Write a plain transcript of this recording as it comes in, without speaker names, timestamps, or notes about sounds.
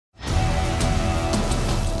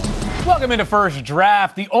Welcome into First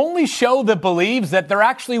Draft, the only show that believes that there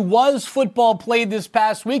actually was football played this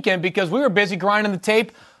past weekend because we were busy grinding the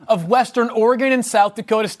tape of Western Oregon and South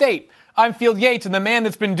Dakota State. I'm Field Yates, and the man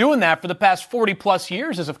that's been doing that for the past 40-plus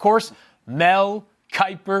years is, of course, Mel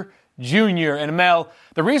Kiper Jr. And Mel,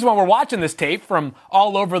 the reason why we're watching this tape from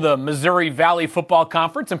all over the Missouri Valley Football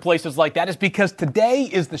Conference and places like that is because today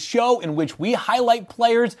is the show in which we highlight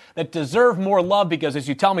players that deserve more love because, as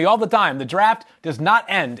you tell me all the time, the draft does not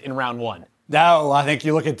end in round one. No, I think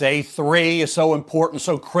you look at day three is so important,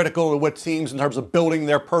 so critical to what teams in terms of building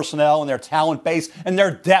their personnel and their talent base and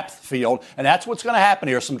their depth field. And that's what's going to happen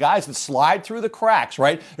here. Some guys that slide through the cracks,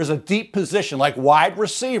 right? There's a deep position like wide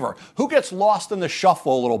receiver. Who gets lost in the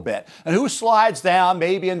shuffle a little bit? And who slides down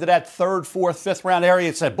maybe into that third, fourth, fifth round area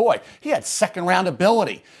and said, boy, he had second round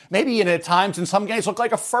ability. Maybe at times in some games look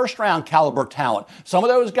like a first round caliber talent. Some of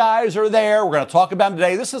those guys are there. We're going to talk about them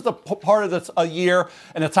today. This is the part of the year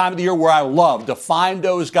and the time of the year where I love to find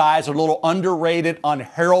those guys that are a little underrated,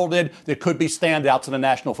 unheralded, that could be standouts in the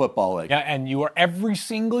National Football League. Yeah, and you are every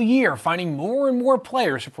single year finding more and more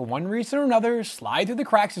players who, for one reason or another, slide through the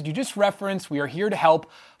cracks. As you just referenced, we are here to help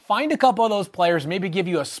find a couple of those players, maybe give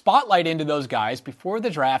you a spotlight into those guys before the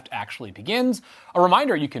draft actually begins. A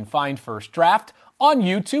reminder, you can find First Draft on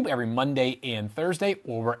YouTube every Monday and Thursday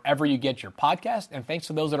or wherever you get your podcast. And thanks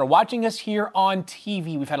to those that are watching us here on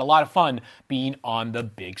TV. We've had a lot of fun being on the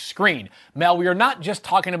big screen. Mel, we are not just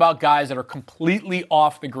talking about guys that are completely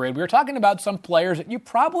off the grid. We are talking about some players that you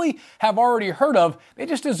probably have already heard of. They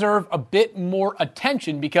just deserve a bit more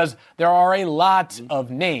attention because there are a lot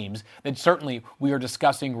of names that certainly we are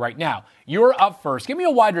discussing right now. You're up first. Give me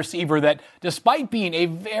a wide receiver that, despite being a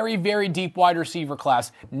very, very deep wide receiver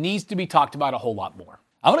class, needs to be talked about a whole lot more.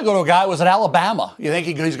 I'm going to go to a guy who was at Alabama. You think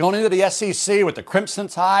he's going into the SEC with the Crimson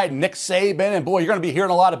Tide, Nick Saban, and boy, you're going to be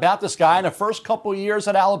hearing a lot about this guy in the first couple of years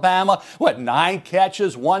at Alabama. 9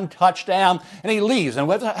 catches, 1 touchdown, and he leaves. And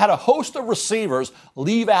we've had a host of receivers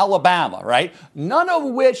leave Alabama, right? None of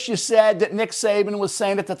which you said that Nick Saban was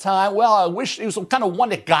saying at the time, well, I wish he was kind of one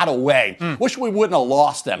that got away. Wish we wouldn't have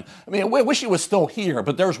lost him. I mean, I wish he was still here.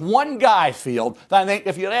 But there's one guy, Field, that I think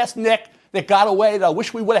if you'd ask Nick, that got away that I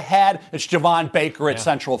wish we would have had. It's Javon Baker at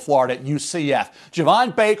Central Florida at UCF.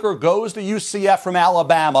 Javon Baker goes to UCF from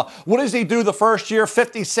Alabama. What does he do the first year?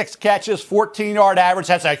 56 catches, 14-yard average.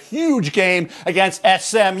 That's a huge game against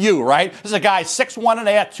SMU, right? This is a guy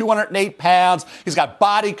 6'1.5", 208 pounds. He's got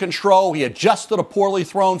body control. He adjusted a poorly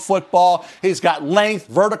thrown football. He's got length,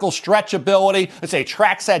 vertical stretch ability. Let's say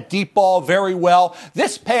tracks that deep ball very well.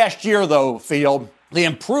 This past year, though, Field, the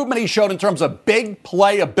improvement he showed in terms of big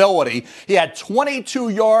play ability, he had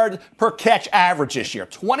 22-yard per catch average this year.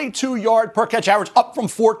 22-yard per catch average, up from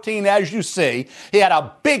 14, as you see. He had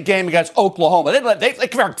a big game against Oklahoma. They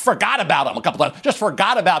forgot about him a couple times. Just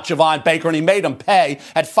forgot about Javon Baker, and he made him pay.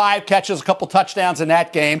 Had 5 catches, a couple touchdowns in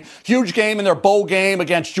that game. Huge game in their bowl game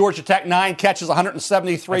against Georgia Tech. 9 catches,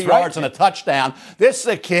 173 yards, and a touchdown. This is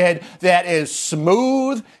a kid that is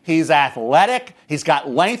smooth. He's athletic. He's got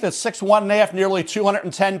length at 6'1.5", nearly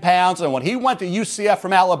 210 pounds. And when he went to UCF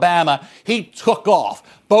from Alabama, he took off.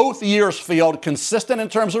 Both years, Field, consistent in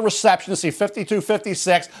terms of receptions, see 52,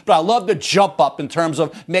 56, but I love the jump up in terms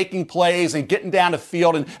of making plays and getting down the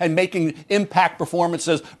field and making impact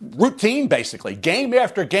performances, routine basically. Game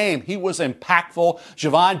after game, he was impactful.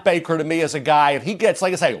 Javon Baker to me is a guy, if he gets,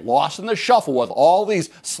 like I say, lost in the shuffle with all these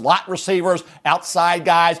slot receivers, outside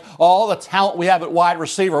guys, all the talent we have at wide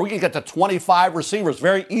receiver, we can get to 25 receivers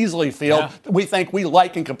very easily, Field. Yeah. We think we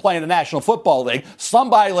like and can play in the National Football League.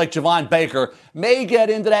 Somebody like Javon Baker may get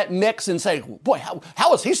into that mix and say, boy,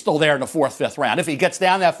 how is he still there in the 4th, 5th round? If he gets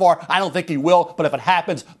down that far, I don't think he will, but if it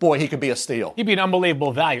happens, boy, he could be a steal. He'd be an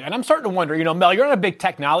unbelievable value. And I'm starting to wonder, Mel, you're not a big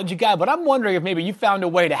technology guy, but I'm wondering if maybe you found a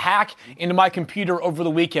way to hack into my computer over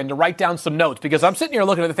the weekend to write down some notes, because I'm sitting here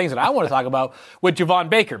looking at the things that I want to talk about with Javon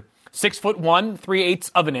Baker. 6'1",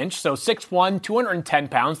 3/8 of an inch, so 6'1", 210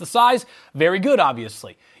 pounds. The size, very good,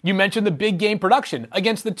 obviously. You mentioned the big game production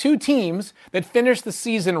against the 2 teams that finished the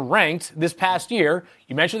season ranked this past year.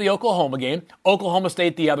 You mentioned the Oklahoma game, Oklahoma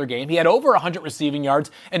State the other game. He had over 100 receiving yards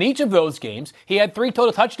in each of those games. He had 3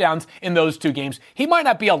 total touchdowns in those 2 games. He might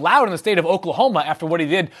not be allowed in the state of Oklahoma after what he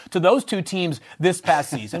did to those 2 teams this past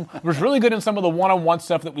season. Was really good in some of the one-on-one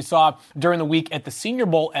stuff that we saw during the week at the Senior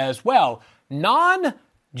Bowl as well.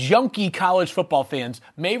 junkie college football fans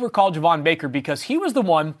may recall Javon Baker because he was the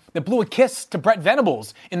one that blew a kiss to Brett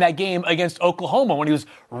Venables in that game against Oklahoma when he was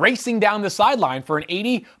racing down the sideline for an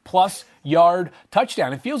 80-plus yard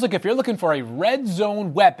touchdown. It feels like if you're looking for a red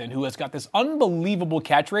zone weapon who has got this unbelievable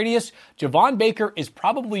catch radius, Javon Baker is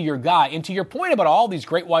probably your guy. And to your point about all these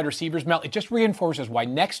great wide receivers, Mel, it just reinforces why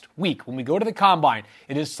next week, when we go to the Combine,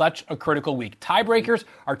 it is such a critical week. Tiebreakers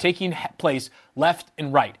are taking place left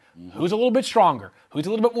and right. Who's a little bit stronger? Who's a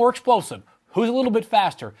little bit more explosive? Who's a little bit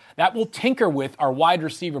faster? That will tinker with our wide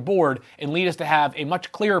receiver board and lead us to have a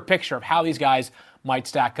much clearer picture of how these guys might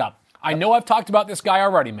stack up. I know I've talked about this guy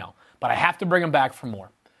already, Mel, but I have to bring him back for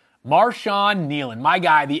more. Marshawn Kneeland, my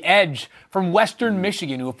guy, the edge from Western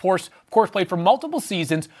Michigan, who of course played for multiple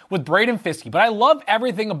seasons with Braden Fiske. But I love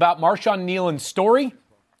everything about Marshawn Kneeland's story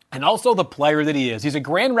and also the player that he is. He's a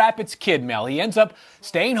Grand Rapids kid, Mel. He ends up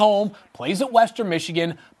staying home, plays at Western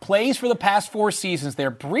Michigan, plays for the past 4 seasons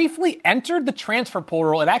there, briefly entered the transfer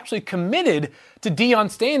portal and actually committed to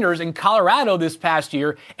Deion Sanders in Colorado this past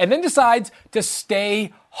year, and then decides to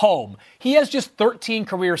stay home. He has just 13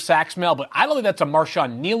 career sacks, Mel, but I don't think that's a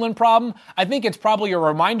Marshawn Kneeland problem. I think it's probably a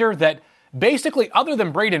reminder that basically, other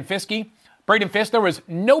than Braden Fiske, there was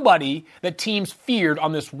nobody that teams feared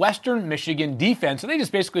on this Western Michigan defense. And they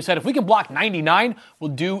just basically said, if we can block 99, we'll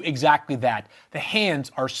do exactly that. The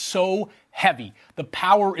hands are so heavy. The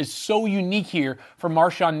power is so unique here for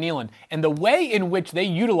Marshawn Kneeland. And the way in which they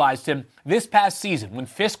utilized him this past season, when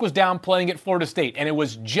Fiske was down playing at Florida State, and it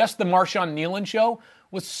was just the Marshawn Kneeland show,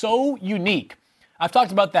 was so unique. I've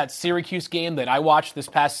talked about that Syracuse game that I watched this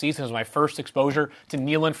past season as my first exposure to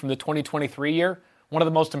Kneeland from the 2023 year. One of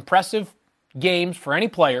the most impressive games for any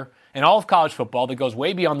player in all of college football that goes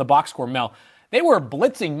way beyond the box score, Mel. They were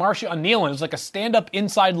blitzing Marshawn Kneeland as like a stand-up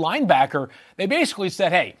inside linebacker. They basically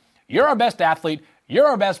said, hey, you're our best athlete, you're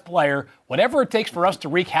our best player, whatever it takes for us to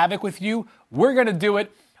wreak havoc with you, we're going to do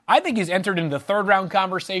it. I think he's entered into the third-round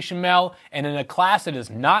conversation, Mel, and in a class that is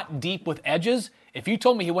not deep with edges. If you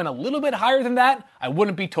told me he went a little bit higher than that, I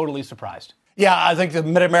wouldn't be totally surprised. Yeah, I think the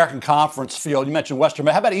Mid-American Conference field, you mentioned Western,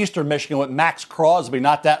 how about Eastern Michigan with Max Crosby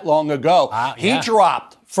not that long ago? He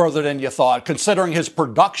dropped further than you thought, considering his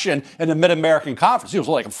production in the Mid-American Conference. He was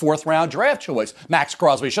like a 4th-round draft choice. Max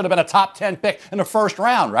Crosby should have been a top 10 pick in the 1st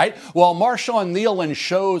round, right? Well, Marshawn Kneeland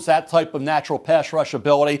shows that type of natural pass rush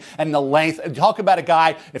ability and the length. And talk about a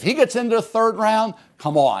guy, if he gets into the 3rd round,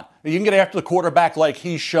 come on. You can get after the quarterback like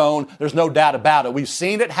he's shown. There's no doubt about it. We've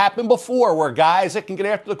seen it happen before where guys that can get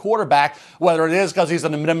after the quarterback, whether it is because he's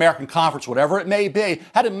in the Mid-American Conference, whatever it may be.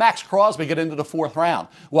 How did Max Crosby get into the 4th round?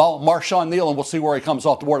 Well, Marshawn Kneeland, we'll see where he comes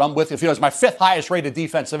off the board. I'm with you. He's my 5th highest rated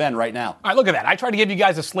defensive end right now. All right, look at that. I tried to give you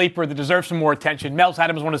guys a sleeper that deserves some more attention. Mel's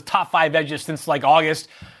had him as one of his top 5 edges since like August.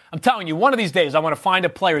 I'm telling you, one of these days I want to find a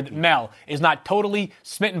player that Mel is not totally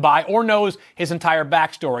smitten by or knows his entire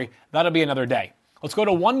backstory. That'll be another day. Let's go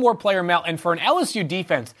to one more player, Mel, and for an LSU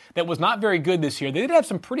defense that was not very good this year, they did have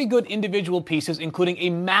some pretty good individual pieces, including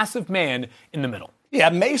a massive man in the middle. Yeah,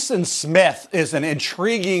 Mason Smith is an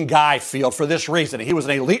intriguing guy, Field, for this reason. He was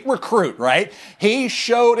an elite recruit, right? He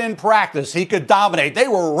showed in practice he could dominate. They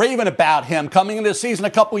were raving about him coming into the season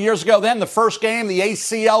a couple years ago. Then the first game, the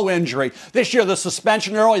ACL injury. This year, the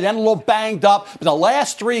suspension early, then a little banged up. But the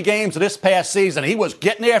last 3 games of this past season, he was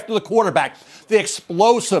getting after the quarterback. The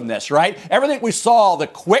explosiveness, right? Everything we saw, the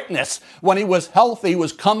quickness when he was healthy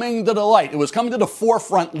was coming to the light. It was coming to the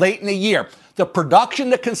forefront late in the year. The production,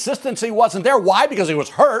 the consistency wasn't there. Why? Because he was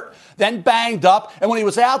hurt, then banged up, and when he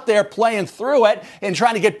was out there playing through it and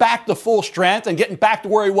trying to get back to full strength and getting back to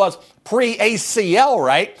where he was pre-ACL,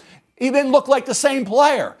 right? He didn't look like the same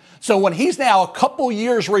player. So when he's now a couple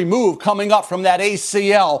years removed coming up from that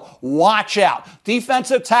ACL, watch out.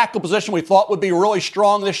 Defensive tackle position we thought would be really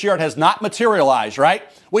strong this year. It has not materialized, right?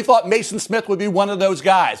 We thought Mason Smith would be one of those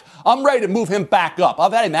guys. I'm ready to move him back up.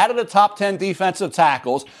 I've had him out of the top 10 defensive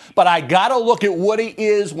tackles, but I got to look at what he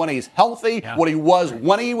is when he's healthy, what he was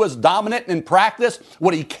when he was dominant in practice,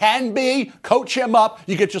 what he can be. Coach him up.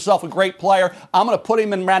 You get yourself a great player. I'm going to put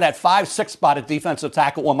him in around that 5-6 spot at defensive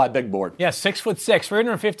tackle on my big board. Yeah, 6'6",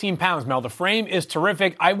 315 pounds, Mel. The frame is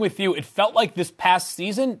terrific. I'm with you. It felt like this past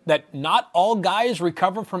season that not all guys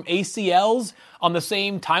recover from ACLs on the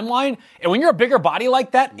same timeline. And when you're a bigger body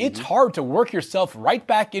like that, that, it's hard to work yourself right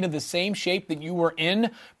back into the same shape that you were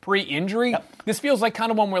in pre-injury. This feels like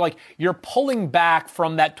kind of one where like you're pulling back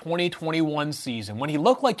from that 2021 season when he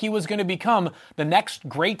looked like he was going to become the next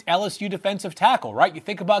great LSU defensive tackle, right? You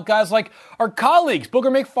think about guys like our colleagues,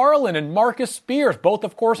 Booger McFarland and Marcus Spears, both,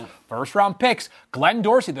 of course, first-round picks. Glenn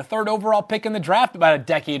Dorsey, the third overall pick in the draft about a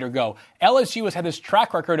decade ago. LSU has had this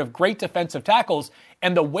track record of great defensive tackles,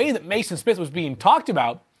 and the way that Mason Smith was being talked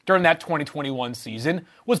about during that 2021 season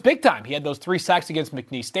was big time. He had those 3 sacks against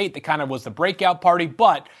McNeese State that kind of was the breakout party,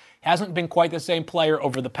 but hasn't been quite the same player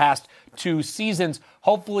over the past 2 seasons.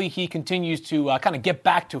 Hopefully he continues to kind of get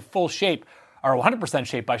back to full shape, or 100%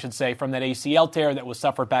 shape, I should say, from that ACL tear that was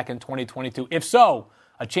suffered back in 2022. If so,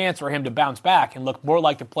 a chance for him to bounce back and look more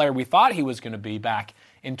like the player we thought he was going to be back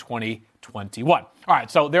in 2021. All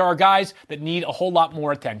right, so there are guys that need a whole lot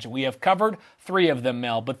more attention. We have covered 3 of them,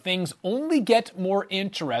 Mel, but things only get more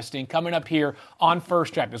interesting coming up here on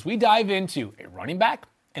First Draft as we dive into a running back,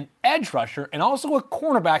 an edge rusher, and also a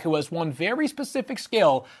cornerback who has one very specific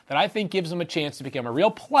skill that I think gives him a chance to become a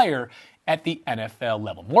real player at the NFL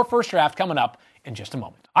level. More First Draft coming up in just a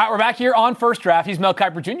moment. All right, we're back here on First Draft. He's Mel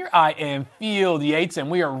Kiper Jr. I am Field Yates, and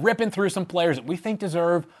we are ripping through some players that we think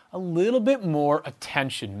deserve a little bit more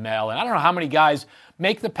attention, Mel. And I don't know how many guys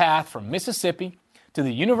make the path from Mississippi to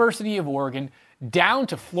the University of Oregon down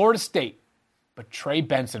to Florida State. But Trey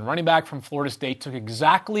Benson, running back from Florida State, took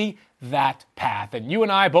exactly that path. And you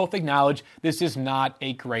and I both acknowledge this is not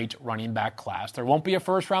a great running back class. There won't be a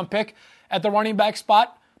first-round pick at the running back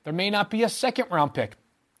spot. There may not be a second-round pick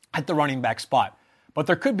at the running back spot. But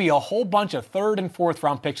there could be a whole bunch of third and fourth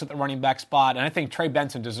round picks at the running back spot, and I think Trey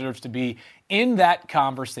Benson deserves to be in that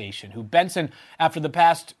conversation.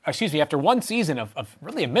 After one season of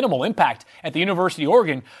really a minimal impact at the University of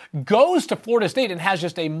Oregon, goes to Florida State and has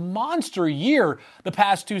just a monster year the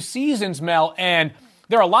past 2 seasons, Mel. And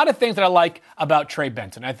there are a lot of things that I like about Trey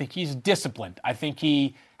Benson. I think he's disciplined. I think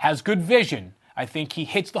he has good vision. I think he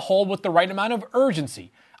hits the hole with the right amount of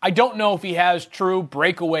urgency. I don't know if he has true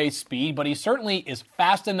breakaway speed, but he certainly is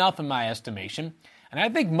fast enough in my estimation. And I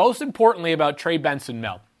think most importantly about Trey Benson,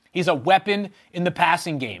 Mel, he's a weapon in the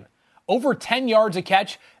passing game. Over 10 yards a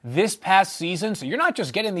catch this past season, so you're not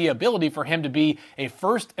just getting the ability for him to be a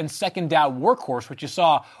first and second down workhorse, which you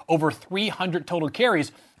saw over 300 total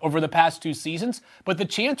carries over the past 2 seasons, but the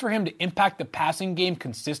chance for him to impact the passing game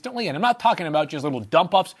consistently, and I'm not talking about just little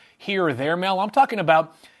dump-ups here or there, Mel, I'm talking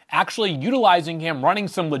about actually utilizing him, running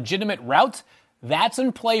some legitimate routes, that's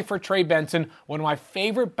in play for Trey Benson, one of my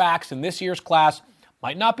favorite backs in this year's class.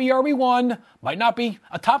 Might not be RB1, might not be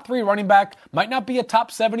a top 3 running back, might not be a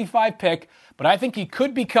top 75 pick, but I think he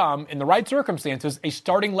could become, in the right circumstances, a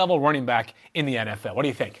starting level running back in the NFL. What do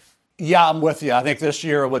you think? Yeah, I'm with you. I think this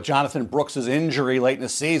year with Jonathan Brooks' injury late in the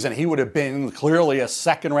season, he would have been clearly a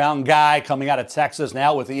second-round guy coming out of Texas.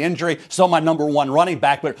 Now with the injury, still my number 1 running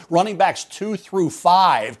back, but running backs 2 through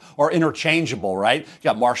 5 are interchangeable, right? You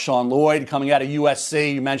got Marshawn Lloyd coming out of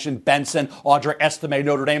USC. You mentioned Benson, Audric Estime,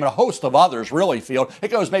 Notre Dame, and a host of others, really, Field. It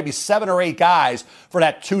goes maybe 7 or 8 guys for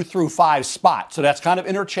that 2 through 5 spot. So that's kind of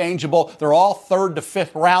interchangeable. They're all 3rd to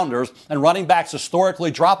 5th rounders, and running backs historically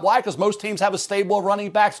drop. Why? Because most teams have a stable of running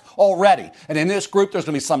backs already. And in this group, there's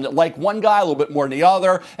going to be some that like one guy a little bit more than the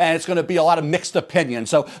other, and it's going to be a lot of mixed opinions.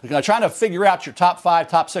 So trying to figure out your top 5,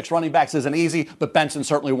 top 6 running backs isn't easy, but Benson's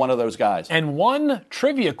certainly one of those guys. And one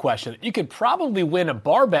trivia question that you could probably win a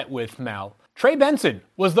bar bet with, Mel. Trey Benson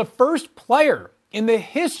was the first player in the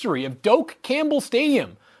history of Doak Campbell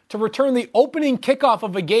Stadium to return the opening kickoff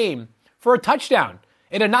of a game for a touchdown.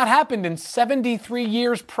 It had not happened in 73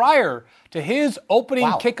 years prior to his opening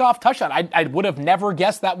kickoff touchdown. I would have never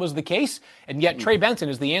guessed that was the case, and yet Trey Benson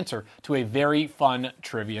is the answer to a very fun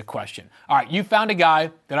trivia question. All right, you found a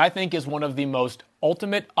guy that I think is one of the most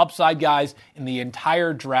ultimate upside guys in the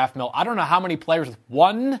entire draft, Mel. I don't know how many players with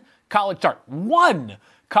one college start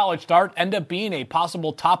end up being a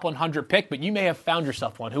possible top 100 pick, but you may have found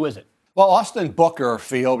yourself one. Who is it? Well, Austin Booker,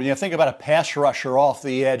 Field, when you think about a pass rusher off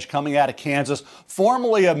the edge coming out of Kansas,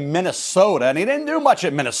 formerly of Minnesota, and he didn't do much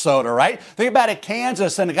at Minnesota, right? Think about it,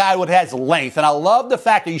 Kansas, and a guy who has length, and I love the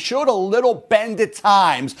fact that he showed a little bend at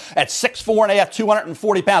times at 6'4.5",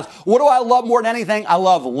 240 pounds. What do I love more than anything? I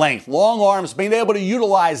love length, long arms, being able to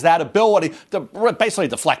utilize that ability to basically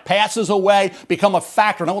deflect passes away, become a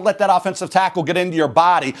factor. Don't let that offensive tackle get into your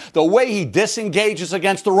body. The way he disengages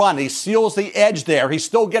against the run, he seals the edge there. He's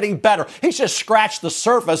still getting better. better. He's just scratched the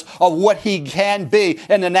surface of what he can be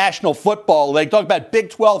in the National Football League. Talk about Big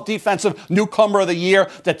 12 Defensive Newcomer of the Year.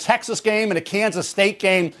 The Texas game and the Kansas State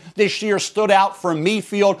game this year stood out for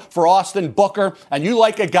Mayfield, for Austin Booker. And you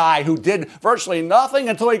like a guy who did virtually nothing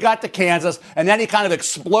until he got to Kansas, and then he kind of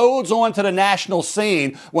explodes onto the national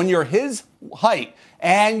scene when you're his height.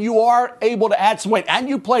 And you are able to add some weight. And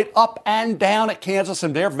you played up and down at Kansas,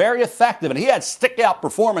 and they're very effective. And he had stick-out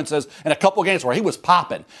performances in a couple of games where he was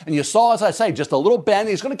popping. And you saw, as I say, just a little bend.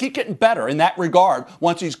 He's going to keep getting better in that regard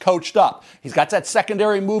once he's coached up. He's got that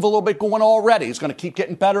secondary move a little bit going already. He's going to keep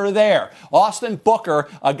getting better there. Austin Booker,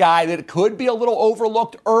 a guy that could be a little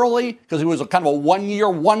overlooked early because he was a kind of a one-year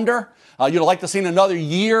wonder. You'd like to see another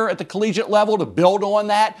year at the collegiate level to build on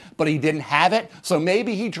that, but he didn't have it. So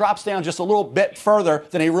maybe he drops down just a little bit further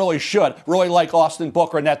than he really should. Really like Austin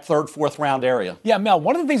Booker in that third, fourth round area. Yeah, Mel,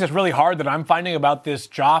 one of the things that's really hard that I'm finding about this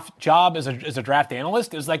job as a draft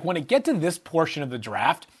analyst is like when it gets to this portion of the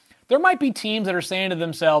draft, there might be teams that are saying to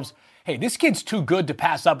themselves, hey, this kid's too good to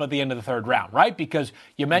pass up at the end of the third round, right? Because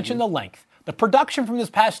you mentioned the length. The production from this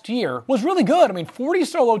past year was really good. I mean, 40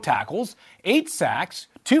 solo tackles, 8 sacks,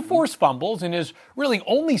 2 forced fumbles, in his really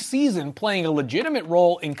only season playing a legitimate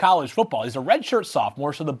role in college football. He's a redshirt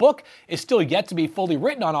sophomore, so the book is still yet to be fully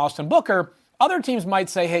written on Austin Booker. Other teams might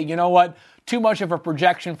say, hey, you know what? Too much of a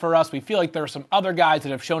projection for us. We feel like there are some other guys that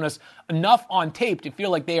have shown us enough on tape to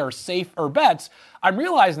feel like they are safer bets. I'm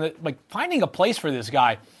realizing that like finding a place for this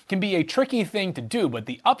guy can be a tricky thing to do, but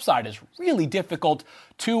the upside is really difficult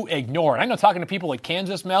to ignore. And I know talking to people like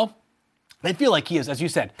Kansas, Mel, they feel like he is, as you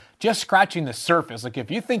said, just scratching the surface. Like if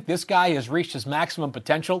you think this guy has reached his maximum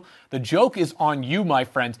potential, the joke is on you, my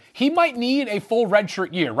friends. He might need a full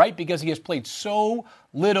redshirt year, right? Because he has played so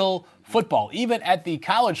little football, even at the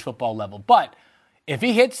college football level. But if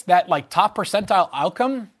he hits that like top percentile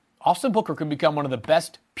outcome, Austin Booker could become one of the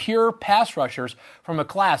best pure pass rushers from a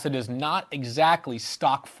class that is not exactly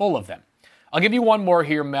stock full of them. I'll give you one more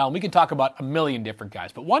here, Mel. We can talk about a million different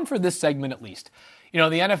guys, but one for this segment at least. You know,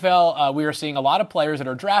 the NFL, we are seeing a lot of players that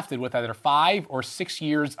are drafted with either 5 or 6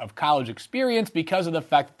 years of college experience because of the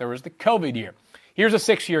fact that there was the COVID year. Here's a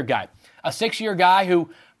 6-year guy. A 6-year guy who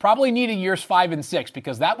probably needed years 5 and 6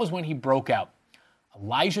 because that was when he broke out.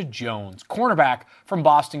 Elijah Jones, cornerback from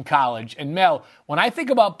Boston College. And Mel, when I think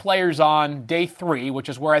about players on day 3, which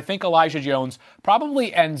is where I think Elijah Jones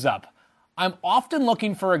probably ends up, I'm often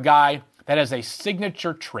looking for a guy that has a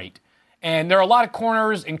signature trait. And there are a lot of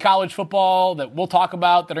corners in college football that we'll talk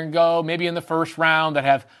about that are going to go maybe in the first round that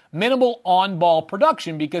have minimal on-ball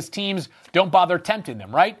production because teams don't bother tempting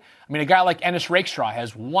them, right? I mean, a guy like Ennis Rakestraw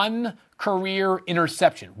has 1 career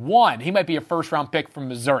interception. 1. He might be a first-round pick from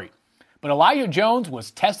Missouri. But Elijah Jones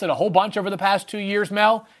was tested a whole bunch over the past 2 years,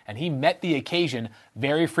 Mel, and he met the occasion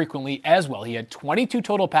very frequently as well. He had 22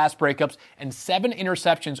 total pass breakups and 7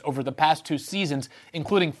 interceptions over the past 2 seasons,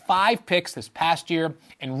 including 5 picks this past year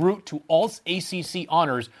en route to all ACC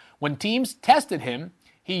honors. When teams tested him,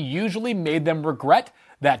 he usually made them regret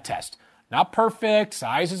that test. Not perfect,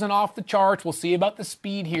 size isn't off the charts. We'll see about the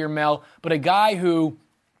speed here, Mel, but a guy who,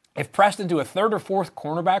 if pressed into a 3rd or 4th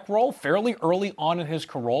cornerback role fairly early on in his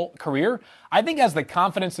career, I think has the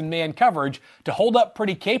confidence in man coverage to hold up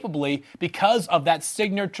pretty capably because of that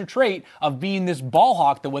signature trait of being this ball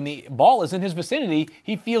hawk that when the ball is in his vicinity,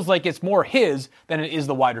 he feels like it's more his than it is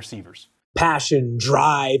the wide receivers. Passion,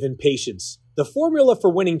 drive, and patience. The formula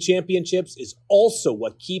for winning championships is also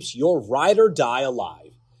what keeps your ride or die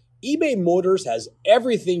alive. eBay Motors has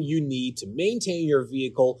everything you need to maintain your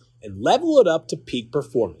vehicle and level it up to peak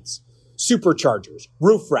performance. Superchargers,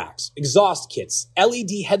 roof racks, exhaust kits,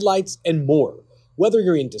 LED headlights, and more. Whether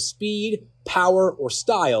you're into speed, power, or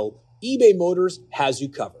style, eBay Motors has you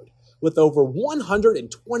covered. With over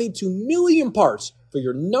 122 million parts for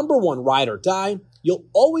your number one ride or die, you'll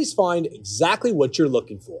always find exactly what you're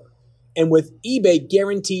looking for. And with eBay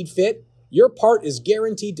Guaranteed Fit, your part is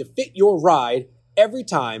guaranteed to fit your ride every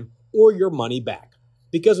time or your money back.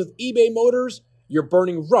 Because with eBay Motors, you're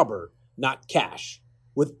burning rubber, not cash.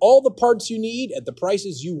 With all the parts you need at the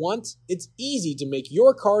prices you want, it's easy to make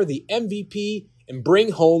your car the MVP and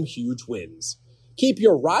bring home huge wins. Keep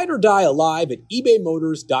your ride or die alive at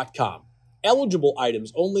ebaymotors.com. Eligible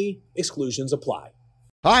items only. Exclusions apply.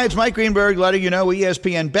 Hi, it's Mike Greenberg letting you know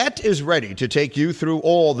ESPN Bet is ready to take you through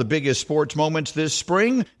all the biggest sports moments this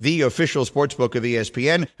spring. The official sportsbook of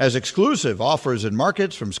ESPN has exclusive offers and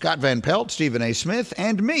markets from Scott Van Pelt, Stephen A. Smith,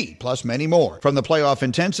 and me, plus many more. From the playoff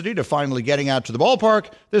intensity to finally getting out to the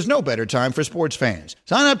ballpark, there's no better time for sports fans.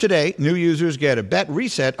 Sign up today. New users get a bet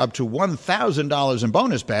reset up to $1,000 in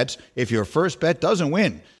bonus bets if your first bet doesn't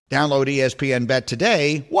win. Download ESPN Bet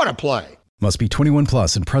today. What a play. Must be 21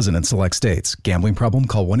 plus and present in select states. Gambling problem?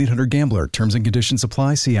 Call 1-800-GAMBLER. Terms and conditions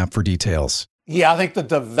apply. See app for details. Yeah, I think the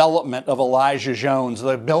development of Elijah Jones, the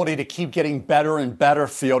ability to keep getting better and better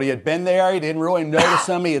field. He had been there. He didn't really notice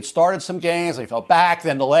him. He had started some games. He fell back.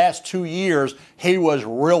 Then the last 2 years, he was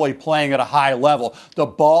really playing at a high level. The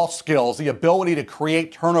ball skills, the ability to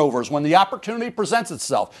create turnovers when the opportunity presents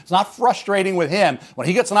itself. It's not frustrating with him. When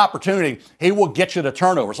he gets an opportunity, he will get you the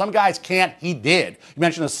turnover. Some guys can't. He did. You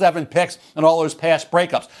mentioned the 7 picks and all those pass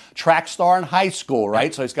breakups. Track star in high school,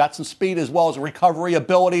 right? So he's got some speed as well as recovery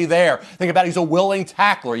ability there. Think about he's a willing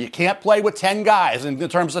tackler. You can't play with 10 guys in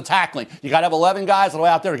terms of tackling. You got to have 11 guys that are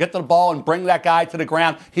out there to get to the ball and bring that guy to the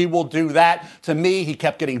ground. He will do that. To me, he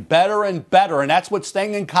kept getting better and better, and that's what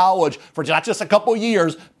staying in college for not just a couple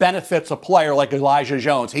years benefits a player like Elijah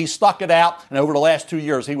Jones. He stuck it out, and over the last 2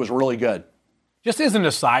 years, he was really good. Just as an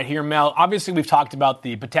aside here, Mel, obviously we've talked about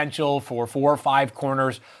the potential for 4 or 5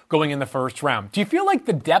 corners going in the first round. Do you feel like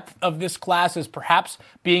the depth of this class is perhaps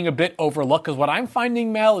being a bit overlooked? Because what I'm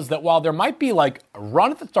finding, Mel, is that while there might be like a run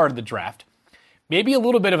at the start of the draft, maybe a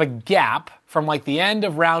little bit of a gap from like the end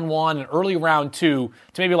of round 1 and early round 2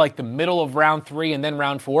 to maybe like the middle of round 3 and then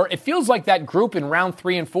round 4, it feels like that group in round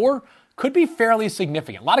 3 and 4 could be fairly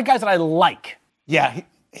significant. A lot of guys that I like. Yeah,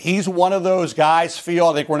 he's one of those guys, Phil.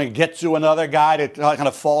 I think we're going to get to another guy that kind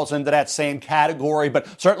of falls into that same category.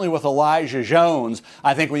 But certainly with Elijah Jones,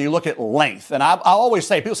 I think when you look at length, and I always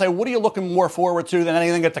say, people say, what are you looking more forward to than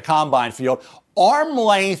anything at the combine field? Arm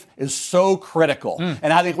length is so critical.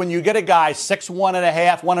 And I think when you get a guy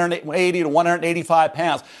 6'1.5", 180 to 185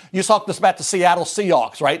 pounds, you talk this about the Seattle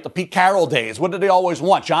Seahawks, right? The Pete Carroll days. What did they always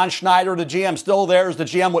want? John Schneider, the GM, still there as the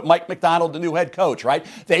GM with Mike McDonald, the new head coach, right?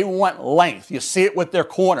 They want length. You see it with their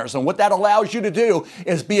corners. And what that allows you to do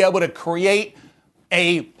is be able to create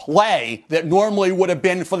a play that normally would have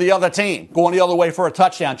been for the other team, going the other way for a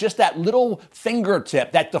touchdown. Just that little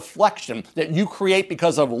fingertip, that deflection that you create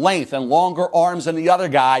because of length and longer arms than the other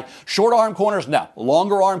guy. Short arm corners, no.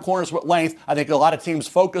 Longer arm corners with length, I think a lot of teams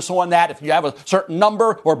focus on that. If you have a certain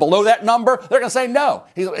number or below that number, they're going to say no.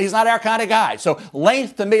 He's not our kind of guy. So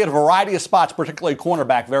length to me at a variety of spots, particularly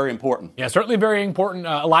cornerback, very important. Yeah, certainly very important.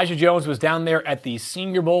 Elijah Jones was down there at the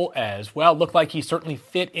Senior Bowl as well. Looked like he certainly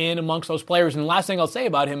fit in amongst those players. And the last thing I'll say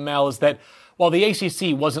about him, Mel, is that while the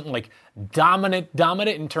ACC wasn't like dominant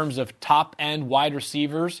in terms of top end wide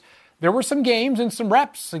receivers, there were some games and some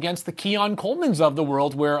reps against the Keon Colemans of the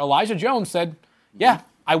world where Elijah Jones said, yeah,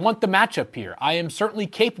 I want the matchup here. I am certainly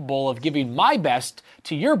capable of giving my best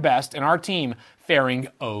to your best and our team faring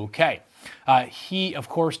okay. He, of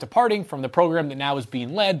course, departing from the program that now is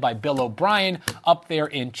being led by Bill O'Brien up there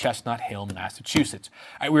in Chestnut Hill, Massachusetts.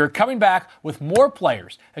 All right, we are coming back with more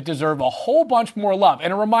players that deserve a whole bunch more love.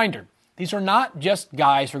 And a reminder, these are not just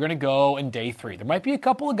guys who are going to go in day 3. There might be a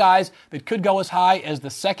couple of guys that could go as high as the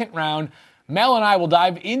second round. Mel and I will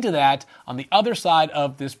dive into that on the other side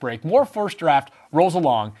of this break. More First Draft rolls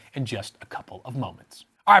along in just a couple of moments.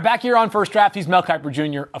 All right, back here on First Draft, he's Mel Kiper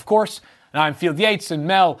Jr., of course. And I'm Field Yates, and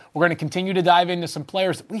Mel, we're going to continue to dive into some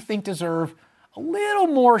players that we think deserve a little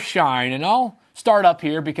more shine. And I'll start up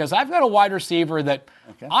here because I've got a wide receiver that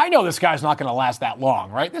I know this guy's not going to last that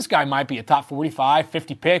long, right? This guy might be a top 45,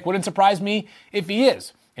 50 pick. Wouldn't surprise me if he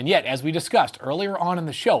is. And yet, as we discussed earlier on in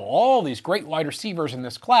the show, all these great wide receivers in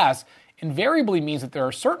this class invariably means that there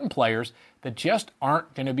are certain players that just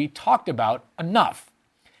aren't going to be talked about enough.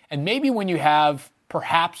 And maybe when you have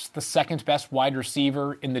perhaps the second best wide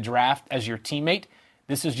receiver in the draft as your teammate,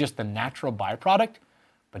 this is just the natural byproduct.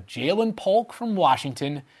 But Ja'Lynn Polk from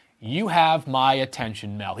Washington, you have my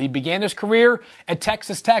attention, Mel. He began his career at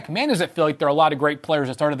Texas Tech. Man, does it feel like there are a lot of great players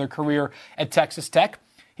that started their career at Texas Tech.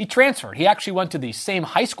 He transferred. He actually went to the same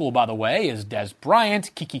high school, by the way, as Dez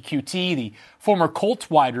Bryant, Kiki QT, the former Colts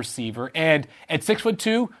wide receiver. And at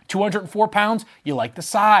 6'2", 204 pounds, you like the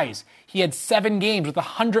size. He had 7 games with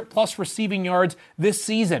 100-plus receiving yards this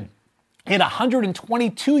season. He had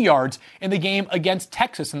 122 yards in the game against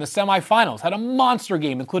Texas in the semifinals. Had a monster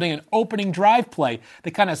game, including an opening drive play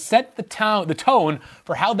that kind of set the tone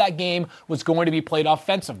for how that game was going to be played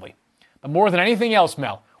offensively. But more than anything else,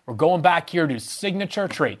 Mel, we're going back here to signature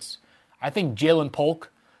traits. I think Ja'Lynn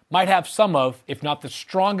Polk might have some of, if not the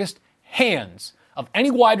strongest, hands of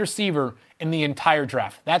any wide receiver in the entire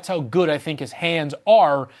draft. That's how good I think his hands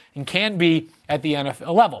are and can be at the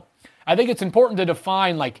NFL level. I think it's important to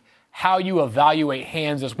define how you evaluate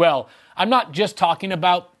hands as well. I'm not just talking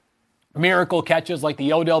about miracle catches like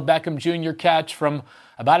the Odell Beckham Jr. catch from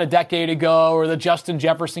about a decade ago or the Justin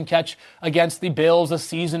Jefferson catch against the Bills a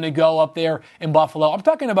season ago up there in Buffalo. I'm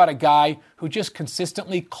talking about a guy who just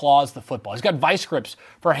consistently claws the football. He's got vice grips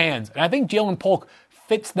for hands. And I think Ja'Lynn Polk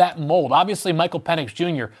fits that mold. Obviously, Michael Penix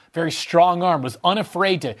Jr., very strong arm, was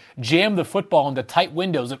unafraid to jam the football into tight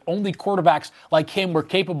windows that only quarterbacks like him were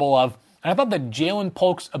capable of. And I thought that Ja'Lynn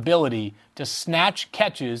Polk's ability to snatch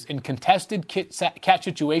catches in contested catch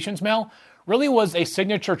situations, Mel, really was a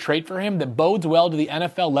signature trait for him that bodes well to the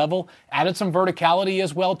NFL level, added some verticality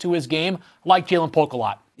as well to his game. Like Ja'Lynn Polk a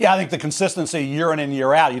lot. Yeah, I think the consistency year in and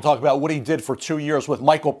year out. You talk about what he did for 2 years with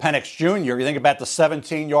Michael Penix Jr. You think about the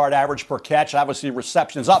 17-yard average per catch. Obviously,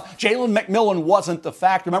 receptions up. Jalen McMillan wasn't the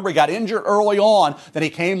factor. Remember, he got injured early on, then he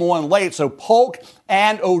came on late. So Polk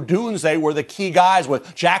and Odunze were the key guys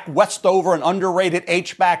with Jack Westover, an underrated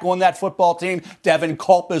H-back on that football team. Devin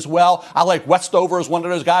Culp as well. I like Westover as one of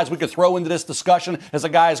those guys we could throw into this discussion as a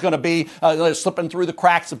guy who's going to be slipping through the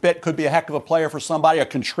cracks a bit. Could be a heck of a player for somebody, a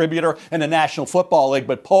contributor in the National Football League.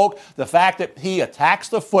 But Polk, the fact that he attacks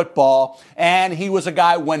the football, and he was a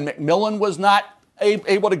guy when McMillan was not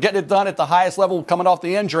able to get it done at the highest level coming off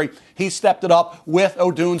the injury, he stepped it up with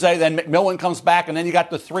Odunze. Then McMillan comes back, and then you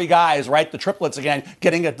got the three guys, right, the triplets again,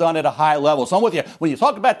 getting it done at a high level. So I'm with you. When you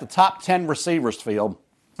talk about the top 10 receivers, Field,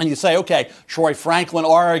 and you say, okay, Troy Franklin,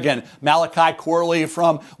 Oregon, Malachi Corley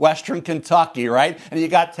from Western Kentucky, right? And you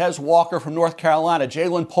got Tez Walker from North Carolina,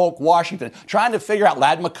 Ja'Lynn Polk, Washington, trying to figure out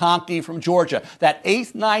Ladd McConkey from Georgia. That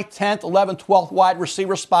 8th, 9th, 10th, 11th, 12th wide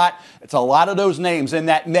receiver spot, it's a lot of those names in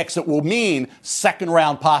that mix. It will mean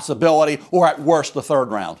second-round possibility or at worst the third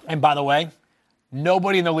round. And by the way,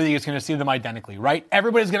 nobody in the league is going to see them identically, right?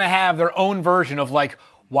 Everybody's going to have their own version of like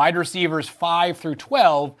wide receivers 5 through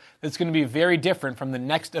 12 that's going to be very different from the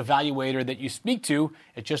next evaluator that you speak to.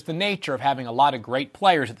 It's just the nature of having a lot of great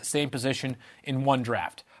players at the same position in one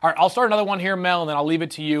draft. All right, I'll start another one here, Mel, and then I'll leave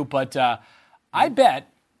it to you. But I bet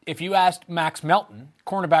if you asked Max Melton,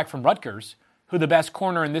 cornerback from Rutgers, who the best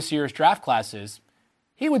corner in this year's draft class is,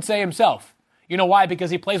 he would say himself. You know why? Because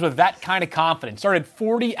he plays with that kind of confidence. Started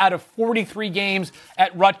 40 out of 43 games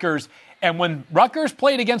at Rutgers. And when Rutgers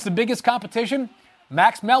played against the biggest competition,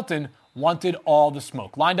 Max Melton wanted all the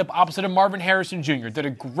smoke. Lined up opposite of Marvin Harrison Jr., did a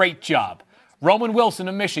great job. Roman Wilson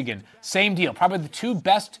of Michigan, same deal. Probably the two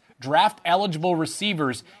best draft-eligible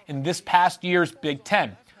receivers in this past year's Big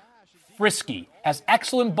Ten. Frisky, has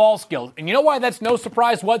excellent ball skills. And you know why that's no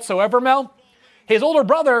surprise whatsoever, Mel? His older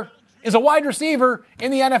brother is a wide receiver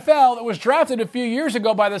in the NFL that was drafted a few years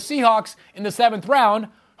ago by the Seahawks in the 7th round,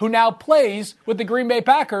 who now plays with the Green Bay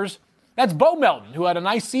Packers. That's Bo Melton, who had a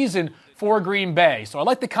nice season for Green Bay. So I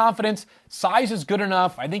like the confidence. Size is good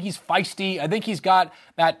enough. I think he's feisty. I think he's got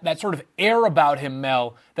that sort of air about him,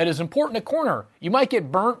 Mel, that is important at corner. You might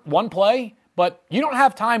get burnt one play, but you don't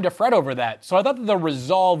have time to fret over that. So I thought that the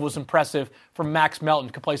resolve was impressive from Max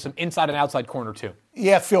Melton. Could play some inside and outside corner too.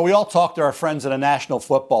 Yeah, Phil, we all talked to our friends in the National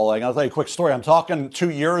Football League. I'll tell you a quick story. I'm talking 2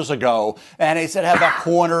 years ago, and they said how about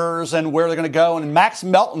corners and where they're going to go. And Max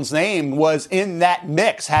Melton's name was in that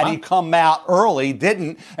mix. Had he come out early,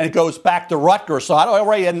 didn't, and it goes back to Rutgers. So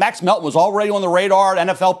and Max Melton was already on the radar.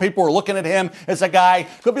 NFL people were looking at him as a guy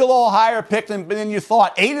could be a little higher picked than you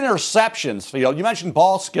thought. 8 interceptions, Phil. You mentioned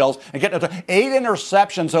ball skills and getting 8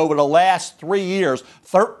 interceptions over the last 3 years,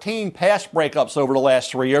 13 pass breakups over the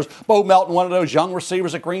last 3 years. Bo Melton, one of those young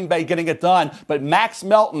receivers at Green Bay, getting it done. But Max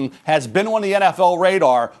Melton has been on the NFL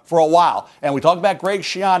radar for a while. And we talk about Greg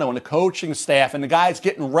Schiano and the coaching staff and the guys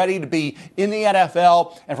getting ready to be in the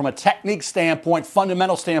NFL. And from a technique standpoint,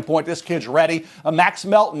 fundamental standpoint, this kid's ready. Max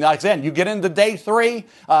Melton, again, you get into day 3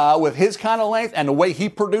 with his kind of length and the way he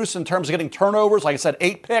produced in terms of getting turnovers, like I said,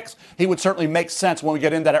 8 picks, he would certainly make sense when we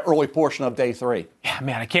get into that early portion of day 3. Yeah,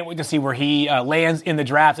 man, I can't wait to see where he lands in the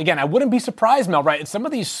draft. Again, I wouldn't be surprised, Mel, right? In some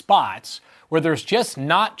of these spots where there's just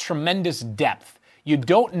not tremendous depth. You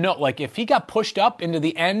don't know, like if he got pushed up into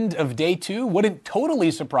the end of day 2, wouldn't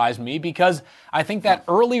totally surprise me because I think that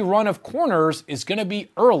early run of corners is going to be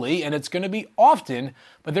early and it's going to be often,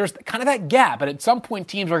 but there's kind of that gap. And at some point,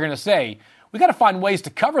 teams are going to say, we got to find ways to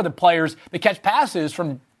cover the players that catch passes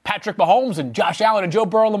from Patrick Mahomes and Josh Allen and Joe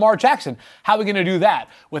Burrow and Lamar Jackson. How are we going to do that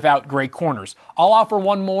without great corners? I'll offer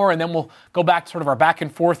one more and then we'll go back to sort of our back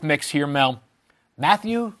and forth mix here, Mel.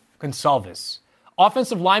 Matthew Gonsalves,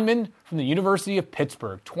 offensive lineman from the University of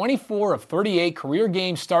Pittsburgh. 24 of 38 career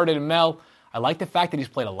games started in Mel. I like the fact that he's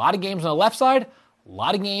played a lot of games on the left side, a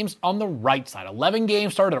lot of games on the right side. 11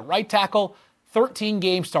 games started at right tackle, 13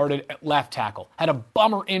 games started at left tackle. Had a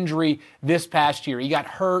bummer injury this past year. He got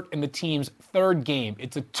hurt in the team's 3rd game.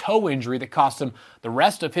 It's a toe injury that cost him the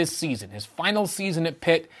rest of his season. His final season at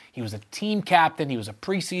Pitt, he was a team captain. He was a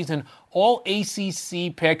preseason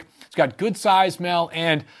All-ACC pick. He's got good size, Mel,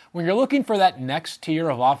 and when you're looking for that next tier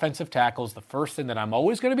of offensive tackles, the first thing that I'm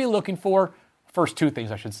always going to be looking for, first 2 things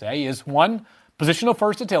I should say, is 1, Positional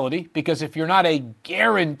versatility, because if you're not a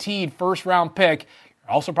guaranteed first-round pick,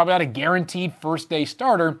 you're also probably not a guaranteed first-day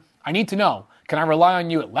starter. I need to know, can I rely on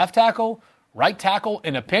you at left tackle, right tackle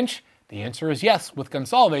in a pinch? The answer is yes with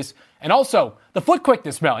Gonçalves. And also, the foot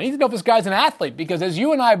quickness, Mel. I need to know if this guy's an athlete, because as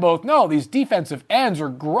you and I both know, these defensive ends are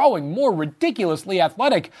growing more ridiculously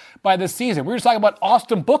athletic by this season. We were just talking about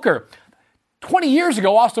Austin Booker. 20 years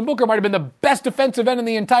ago, Austin Booker might have been the best defensive end in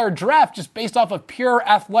the entire draft just based off of pure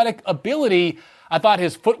athletic ability. I thought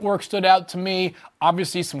his footwork stood out to me.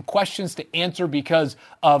 Obviously, some questions to answer because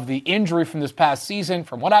of the injury from this past season.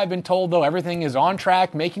 From what I've been told, though, everything is on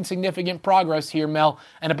track, making significant progress here, Mel,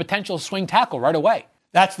 and a potential swing tackle right away.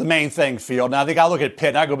 That's the main thing, Field. Now, I think I look at Pitt,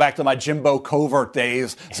 and I go back to my Jimbo Covert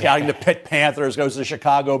days, scouting the Pitt Panthers, goes to the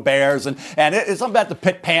Chicago Bears, and it's something about the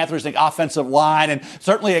Pitt Panthers, the offensive line, and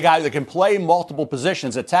certainly a guy that can play multiple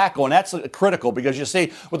positions at tackle, and that's critical because you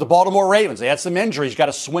see with the Baltimore Ravens, they had some injuries. You got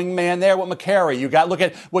a swing man there with McCary. You got look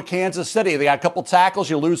at what Kansas City, they got a couple tackles.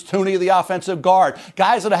 You lose Tooney, the offensive guard.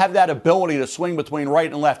 Guys that have that ability to swing between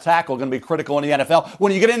right and left tackle are going to be critical in the NFL.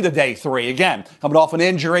 When you get into day three, again, coming off an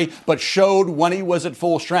injury, but showed when he was at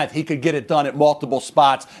full strength, he could get it done at multiple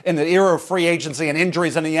spots. In the era of free agency and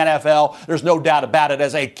injuries in the NFL, there's no doubt about it,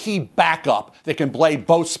 as a key backup that can play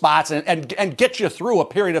both spots and get you through a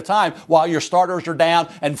period of time while your starters are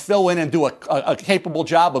down and fill in and do a capable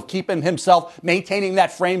job of keeping himself, maintaining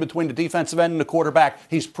that frame between the defensive end and the quarterback.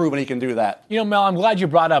 He's proven he can do that. You know, Mel, I'm glad you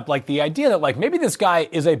brought up the idea that maybe this guy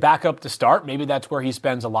is a backup to start. Maybe that's where he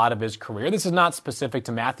spends a lot of his career. This is not specific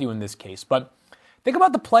to Matthew in this case, but think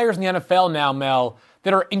about the players in the NFL now, Mel,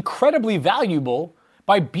 that are incredibly valuable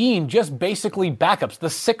by being just basically backups, the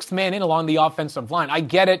sixth man in along the offensive line. I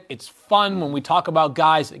get it. It's fun when we talk about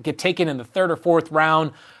guys that get taken in the third or fourth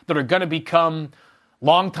round that are going to become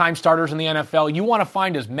longtime starters in the NFL. You want to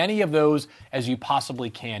find as many of those as you possibly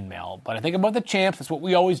can, Mel. But I think about the champs. That's what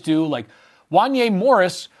we always do. Like Wanya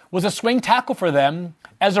Morris was a swing tackle for them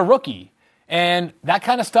as a rookie. And that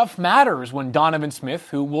kind of stuff matters when Donovan Smith,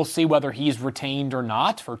 who we'll see whether he's retained or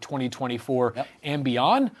not for 2024 and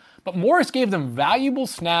beyond. But Morris gave them valuable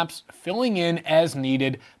snaps, filling in as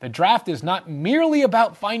needed. The draft is not merely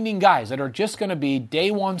about finding guys that are just going to be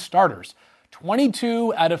day one starters.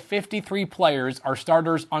 22 out of 53 players are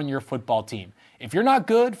starters on your football team. If you're not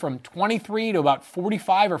good from 23 to about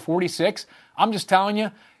 45 or 46, I'm just telling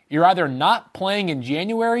you, you're either not playing in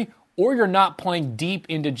January or you're not playing deep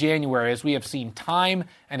into January, as we have seen time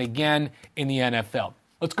and again in the NFL.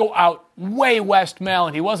 Let's go out way west, Mel,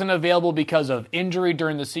 and he wasn't available because of injury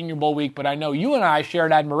during the Senior Bowl week, but I know you and I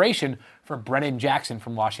shared admiration for Brennan Jackson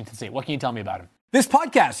from Washington State. What can you tell me about him? This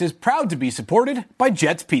podcast is proud to be supported by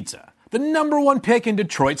Jets Pizza, the #1 pick in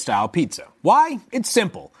Detroit-style pizza. Why? It's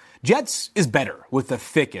simple. Jets is better with the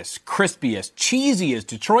thickest, crispiest, cheesiest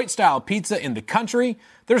Detroit-style pizza in the country.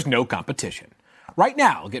 There's no competition. Right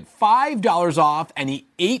now, get $5 off any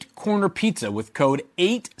 8-corner pizza with code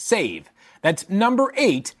 8SAVE. That's number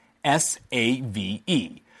 8,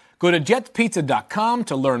 S-A-V-E. Go to jetspizza.com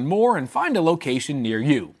to learn more and find a location near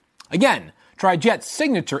you. Again, try Jet's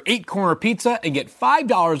signature 8-corner pizza and get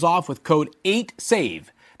 $5 off with code 8SAVE.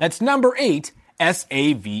 That's number 8,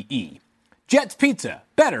 S-A-V-E. Jet's Pizza.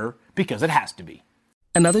 Better because it has to be.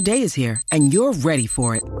 Another day is here, and you're ready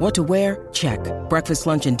for it. What to wear? Check. Breakfast,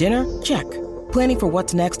 lunch, and dinner? Check. Planning for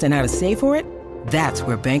what's next and how to save for it? That's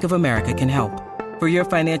where Bank of America can help. For your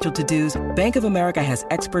financial to-dos, Bank of America has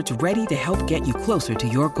experts ready to help get you closer to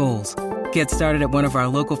your goals. Get started at one of our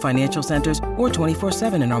local financial centers or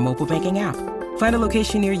 24/7 in our mobile banking app. Find a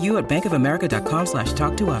location near you at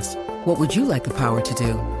bankofamerica.com/talktous. What would you like the power to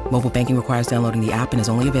do? Mobile banking requires downloading the app and is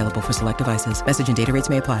only available for select devices. Message and data rates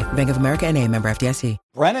may apply. Bank of America N.A., member FDIC.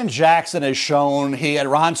 Brennan Jackson has shown, he had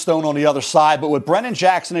Ron Stone on the other side, but what Brennan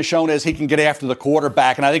Jackson has shown is he can get after the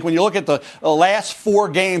quarterback. And I think when you look at the last 4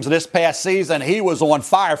 games of this past season, he was on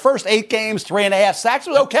fire. First 8 games, 3.5 sacks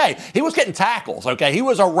was okay. He was getting tackles, okay? He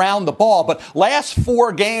was around the ball. But last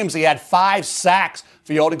 4 games, he had 5 sacks.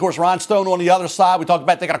 Field. Of course, Ron Stone on the other side. We talked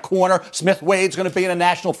about they got a corner. Smith Wade's going to be in the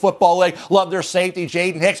National Football League. Love their safety,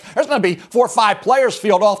 Jaden Hicks. There's going to be 4 or 5 players,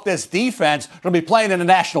 Field, off this defense going to be playing in the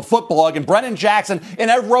National Football League. And Brennan Jackson in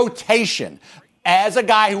a rotation. As a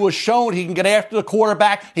guy who has shown he can get after the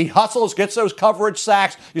quarterback, he hustles, gets those coverage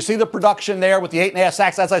sacks. You see the production there with the 8.5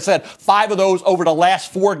 sacks. As I said, 5 of those over the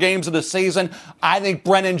last 4 games of the season. I think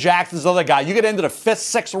Brennan Jackson's the other guy. You get into the 5th,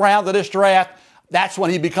 6th round of this draft, that's when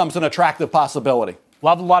he becomes an attractive possibility.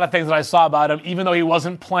 Loved a lot of things that I saw about him, even though he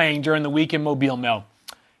wasn't playing during the week in Mobile, Mel.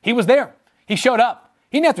 He was there. He showed up.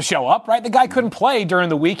 He didn't have to show up, right? The guy couldn't play during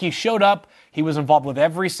the week. He showed up. He was involved with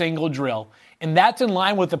every single drill. And that's in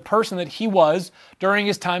line with the person that he was during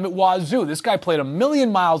his time at Wazoo. This guy played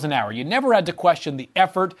 1,000,000 miles an hour. You never had to question the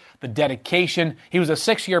effort, the dedication. He was a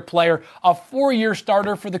 6-year player, a 4-year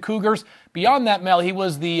starter for the Cougars. Beyond that, Mel, he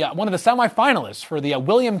was one of the semifinalists for the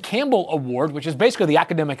William Campbell Award, which is basically the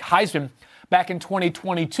academic Heisman, back in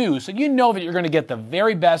 2022. So you know that you're going to get the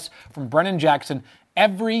very best from Brennan Jackson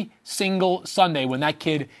every single Sunday when that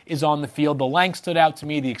kid is on the field. The length stood out to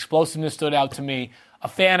me. The explosiveness stood out to me. A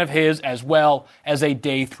fan of his as well as a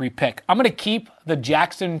day 3 pick. I'm going to keep the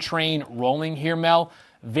Jackson train rolling here, Mel.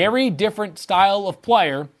 Very different style of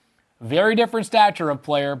player, very different stature of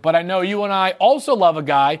player, but I know you and I also love a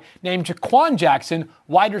guy named Jaquan Jackson,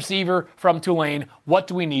 wide receiver from Tulane. What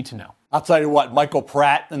do we need to know? I'll tell you what, Michael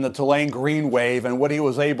Pratt and the Tulane Green Wave and what he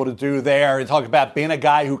was able to do there. You talk about being a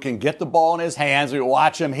guy who can get the ball in his hands. You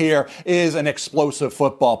watch him here, is an explosive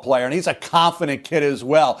football player, and he's a confident kid as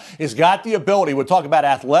well. He's got the ability, we'll talk about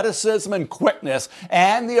athleticism and quickness,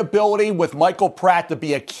 and the ability with Michael Pratt to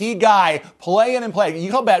be a key guy playing and playing.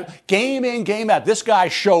 You talk about game in, game out. This guy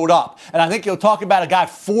showed up, and I think you'll talk about a guy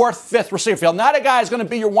 4th, 5th receiver field. Not a guy who's going to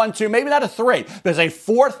be your 1-2, maybe not a 3. There's a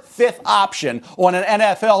 4th, 5th option on an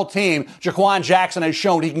NFL team. Jaquan Jackson has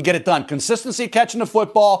shown he can get it done. Consistency catching the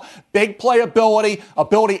football, big playability,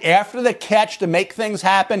 ability after the catch to make things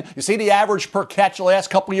happen. You see the average per catch the last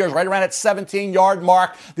couple of years, right around that 17-yard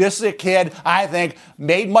mark. This is a kid, I think,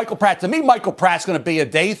 made Michael Pratt. To me, Michael Pratt's going to be a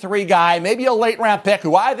day 3 guy, maybe a late-round pick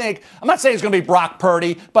who I think, I'm not saying he's going to be Brock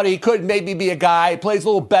Purdy, but he could maybe be a guy. He plays a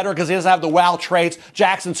little better because he doesn't have the wow traits.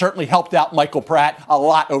 Jackson certainly helped out Michael Pratt a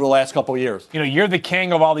lot over the last couple of years. You know, you're the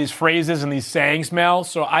king of all these phrases and these sayings, Mel,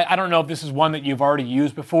 so I don't know if this is one that you've already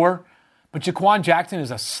used before, but Jaquan Jackson is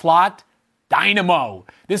a slot dynamo.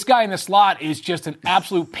 This guy in the slot is just an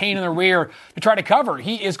absolute pain in the rear to try to cover.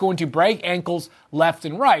 He is going to break ankles left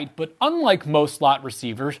and right, but unlike most slot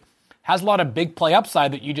receivers, has a lot of big play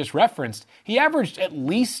upside that you just referenced. He averaged at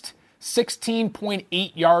least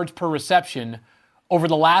 16.8 yards per reception over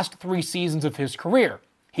the last 3 seasons of his career.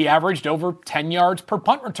 He averaged over 10 yards per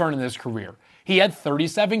punt return in his career. He had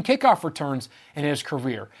 37 kickoff returns in his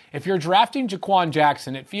career. If you're drafting Jaquan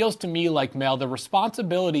Jackson, it feels to me like, Mel, the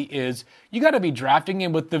responsibility is you got to be drafting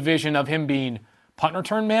him with the vision of him being punt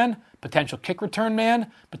return man, potential kick return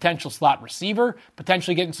man, potential slot receiver,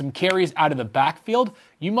 potentially getting some carries out of the backfield.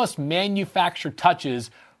 You must manufacture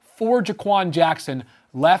touches for Jaquan Jackson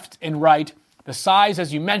left and right. The size,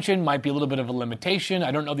 as you mentioned, might be a little bit of a limitation.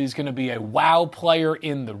 I don't know that he's going to be a wow player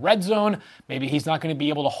in the red zone. Maybe he's not going to be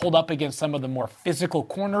able to hold up against some of the more physical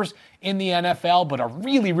corners in the NFL, but a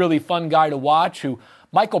really, really fun guy to watch who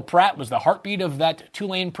Michael Pratt was the heartbeat of that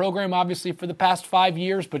Tulane program, obviously, for the past 5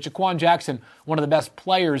 years, but Jaquan Jackson, one of the best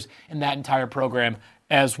players in that entire program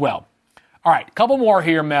as well. All right, a couple more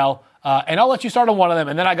here, Mel, and I'll let you start on one of them,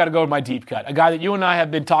 and then I got to go to my deep cut, a guy that you and I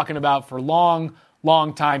have been talking about for long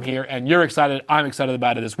time here, and you're excited. I'm excited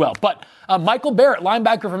about it as well. But Michael Barrett,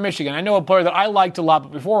 linebacker from Michigan. I know a player that I liked a lot,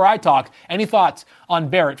 but before I talk, any thoughts on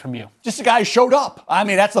Barrett from you? Just a guy who showed up. I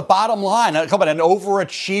mean, that's the bottom line. An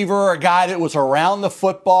overachiever, a guy that was around the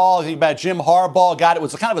football. Think about Jim Harbaugh, a guy that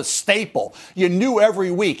was kind of a staple. You knew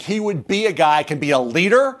every week he would be a guy, can be a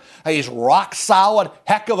leader. He's rock solid,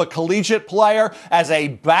 heck of a collegiate player. As a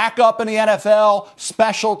backup in the NFL,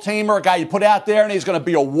 special teamer, a guy you put out there, and he's going to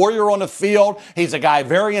be a warrior on the field. He's a guy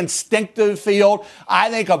very instinctive field. I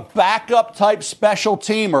think a backup type special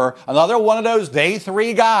teamer, another one of those day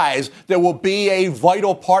 3 guys that will be a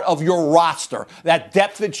vital part of your roster. That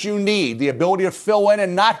depth that you need, the ability to fill in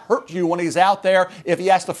and not hurt you when he's out there if he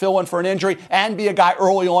has to fill in for an injury, and be a guy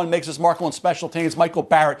early on, makes his mark on special teams. Michael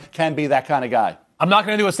Barrett can be that kind of guy. I'm not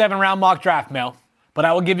going to do a 7-round mock draft, Mel, but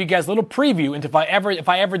I will give you guys a little preview into if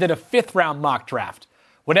I ever did a 5th round mock draft.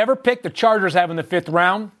 Whatever pick the Chargers have in the 5th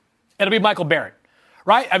round, it'll be Michael Barrett.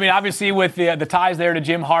 Right? I mean, obviously with the ties there to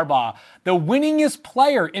Jim Harbaugh, the winningest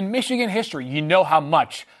player in Michigan history. You know how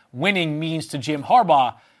much winning means to Jim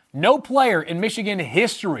Harbaugh. No player in Michigan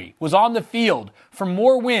history was on the field for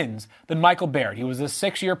more wins than Michael Barrett. He was a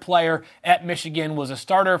 6-year player at Michigan, was a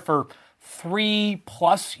starter for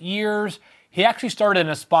 3+ years. He actually started in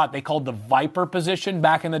a spot they called the Viper position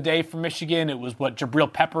back in the day for Michigan. It was what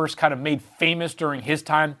Jabril Peppers kind of made famous during his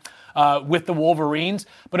time with the Wolverines,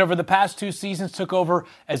 but over the past 2 seasons took over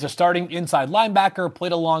as a starting inside linebacker,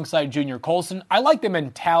 played alongside Junior Colson. I like the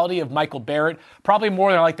mentality of Michael Barrett, probably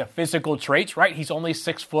more than I like the physical traits, right? He's only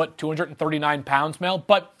 6 foot, 239 pounds, Mel,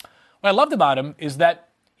 but what I loved about him is that,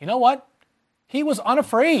 you know what? He was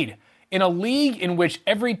unafraid in a league in which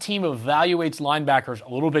every team evaluates linebackers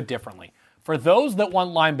a little bit differently. For those that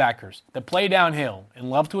want linebackers that play downhill and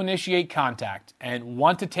love to initiate contact and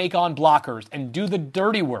want to take on blockers and do the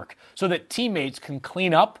dirty work so that teammates can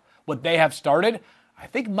clean up what they have started, I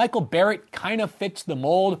think Michael Barrett kind of fits the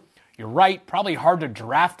mold. You're right, probably hard to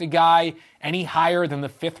draft a guy any higher than the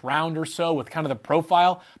 5th round or so with kind of the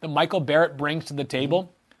profile that Michael Barrett brings to the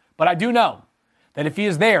table. But I do know that if he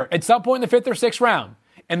is there at some point in the 5th or 6th round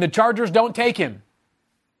and the Chargers don't take him,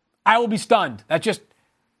 I will be stunned. That's just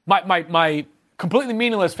my completely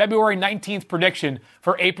meaningless February 19th prediction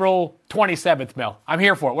for April 27th, Mel. I'm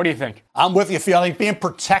here for it. What do you think? I'm with you, Phil. I think being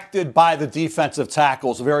protected by the defensive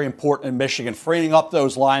tackles is very important in Michigan. Freeing up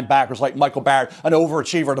those linebackers like Michael Barrett, an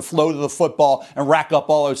overachiever, to flow to the football and rack up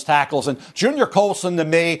all those tackles. And Junior Colson, to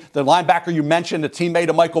me, the linebacker you mentioned, the teammate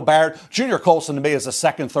of Michael Barrett, Junior Colson, to me, is a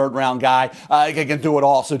 2nd, 3rd round guy. He can do it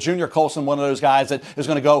all. So Junior Colson, one of those guys that is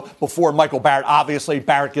going to go before Michael Barrett. Obviously,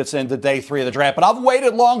 Barrett gets into day 3 of the draft. But I've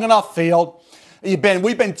waited long enough, Field. We've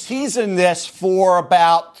been teasing this for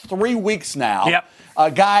about 3 weeks now. Yep. A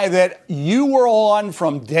guy that you were on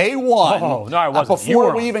from day one. Oh, no, I wasn't.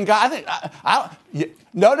 Before we even got,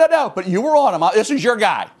 No, but you were on him. This is your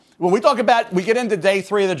guy. When we get into day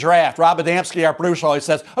 3 of the draft, Rob Adamski, our producer, always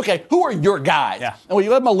says, okay, who are your guys? Yeah. And we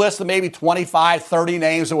give them a list of maybe 25, 30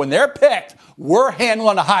 names, and when they're picked, we're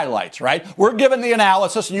handling the highlights, right? We're giving the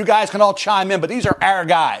analysis, and you guys can all chime in, but these are our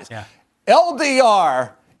guys. Yeah.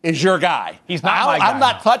 LDR is your guy. He's not my guy. I'm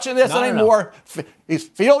not touching this anymore. No. He's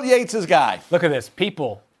Field Yates' guy. Look at this.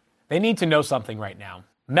 People, they need to know something right now.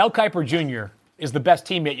 Mel Kiper Jr. is the best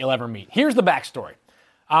teammate you'll ever meet. Here's the backstory.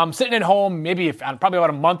 I'm sitting at home probably about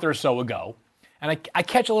a month or so ago, and I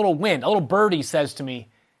catch a little wind. A little birdie says to me,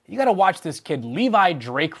 you got to watch this kid, Levi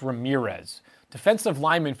Drake Ramirez, defensive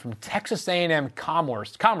lineman from Texas A&M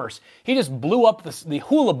Commerce. He just blew up the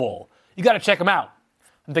Hula Bowl. You got to check him out.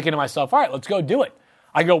 I'm thinking to myself, all right, let's go do it.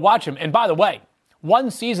 I go watch him. And by the way,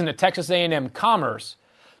 1 season at Texas A&M Commerce.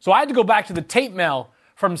 So I had to go back to the tape, Mel,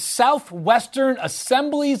 from Southwestern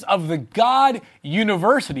Assemblies of the God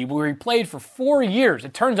University, where he played for 4 years.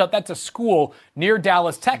 It turns out that's a school near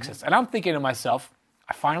Dallas, Texas. And I'm thinking to myself,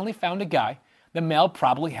 I finally found a guy that Mel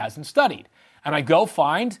probably hasn't studied. And I go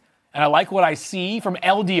find, and I like what I see from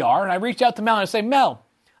LDR, and I reach out to Mel and I say, Mel,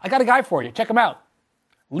 I got a guy for you. Check him out.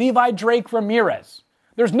 Levi Drake Ramirez.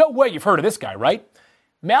 There's no way you've heard of this guy, right?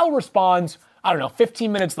 Mel responds,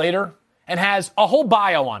 15 minutes later, and has a whole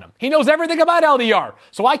bio on him. He knows everything about LDR,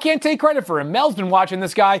 so I can't take credit for him. Mel's been watching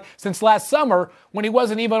this guy since last summer when he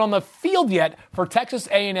wasn't even on the field yet for Texas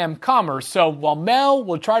A&M Commerce. So while Mel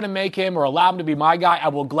will try to make him or allow him to be my guy, I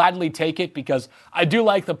will gladly take it because I do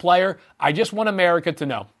like the player. I just want America to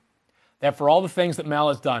know that for all the things that Mel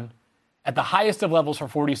has done at the highest of levels for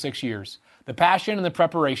 46 years, the passion and the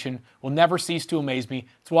preparation will never cease to amaze me.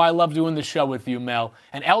 It's why I love doing this show with you, Mel.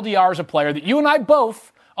 And LDR is a player that you and I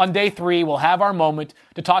both, on day 3, will have our moment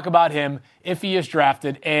to talk about him if he is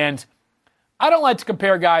drafted. And I don't like to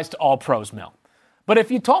compare guys to all pros, Mel. But if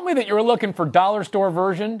you told me that you were looking for dollar store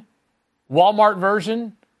version, Walmart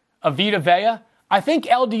version of Vita Vea, I think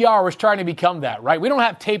LDR was trying to become that, right? We don't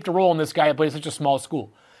have tape to roll on this guy that plays such a small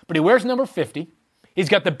school. But he wears number 50. He's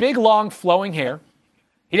got the big, long, flowing hair.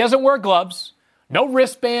 He doesn't wear gloves, no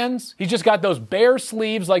wristbands. He's just got those bare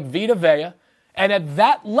sleeves like Vita Vea. And at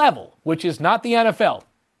that level, which is not the NFL,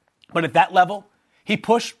 but at that level, he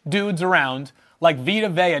pushed dudes around like Vita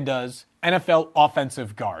Vea does NFL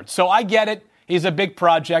offensive guards. So I get it. He's a big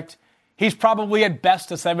project. He's probably at best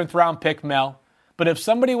a 7th-round pick, Mel. But if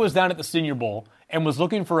somebody was down at the Senior Bowl and was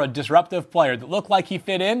looking for a disruptive player that looked like he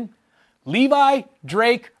fit in, Levi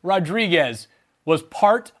Drake Rodriguez was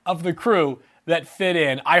part of the crew that fit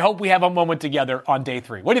in. I hope we have a moment together on day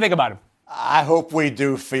 3. What do you think about him? I hope we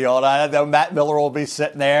do, Field. I know Matt Miller will be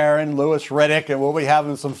sitting there and Louis Riddick, and we'll be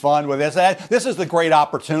having some fun with this. This is the great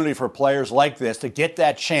opportunity for players like this to get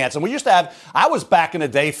that chance. And we used to have, I was back in the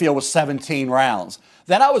day, Field, with 17 rounds.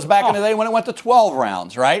 Then I was back in the day when it went to 12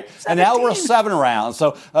 rounds, right? 17. And now we're 7 rounds.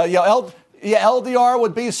 So, LDR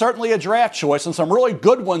would be certainly a draft choice, and some really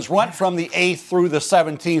good ones went from the 8th through the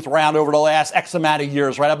 17th round over the last X amount of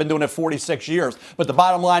years, right? I've been doing it 46 years. But the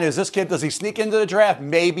bottom line is, this kid, does he sneak into the draft?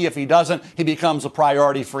 Maybe. If he doesn't, he becomes a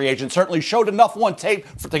priority free agent. Certainly showed enough one tape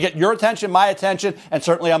to get your attention, my attention, and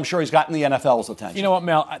certainly I'm sure he's gotten the NFL's attention. You know what,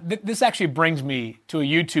 Mel? This actually brings me to a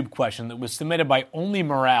YouTube question that was submitted by Only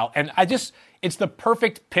Morale, and it's the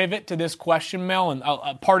perfect pivot to this question, Mel,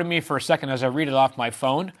 and pardon me for a second as I read it off my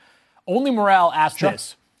phone. Only Morale asked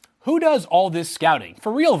this. Who does all this scouting?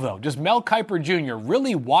 For real, though, does Mel Kiper Jr.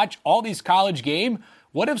 really watch all these college games?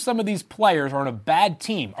 What if some of these players are on a bad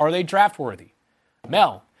team? Are they draft worthy?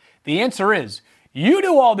 Mel, the answer is You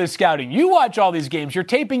do all this scouting. You watch all these games. You're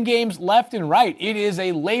taping games left and right. It is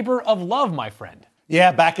a labor of love, my friend.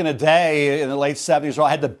 Yeah, back in the day, in the late 70s, I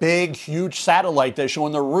had the big, huge satellite dish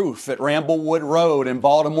on the roof at Ramblewood Road in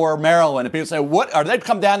Baltimore, Maryland. And people say, what? Or they'd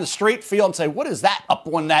come down the street field and say, what is that up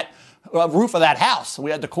on that roof of that house?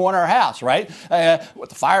 We had to corner our house, right? With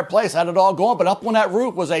the fireplace, had it all going. But up on that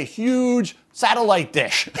roof was a huge satellite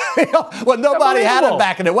dish. Well, nobody had it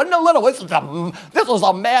back in it. It wasn't a little. This was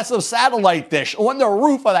a massive satellite dish on the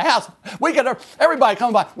roof of the house. We could everybody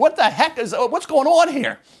coming by. What the heck what's going on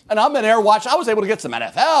here? And I'm in there watching. I was able to get some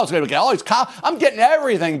NFL. I was able to get all these. I'm getting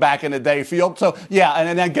everything back in the day, Field. So yeah,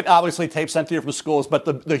 and then getting obviously tape sent to you from schools. But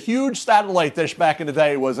the huge satellite dish back in the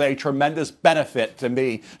day was a tremendous benefit to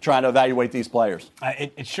me trying to evaluate these players.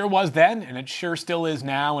 It sure was then, and it sure still is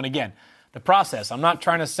now. And again, the process. I'm not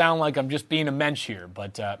trying to sound like I'm just being a mensch here,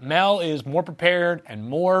 but Mel is more prepared and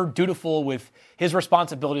more dutiful with his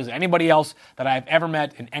responsibilities than anybody else that I've ever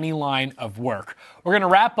met in any line of work. We're going to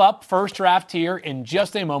wrap up First Draft here in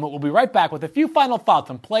just a moment. We'll be right back with a few final thoughts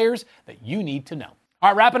on players that you need to know. All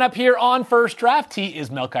right, wrapping up here on First Draft, he is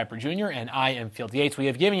Mel Kiper Jr., and I am Field Yates. We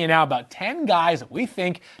have given you now about 10 guys that we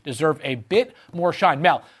think deserve a bit more shine.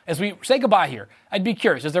 Mel, as we say goodbye here, I'd be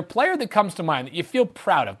curious, is there a player that comes to mind that you feel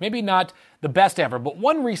proud of? Maybe not the best ever, but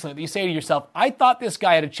one recently that you say to yourself, I thought this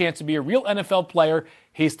guy had a chance to be a real NFL player.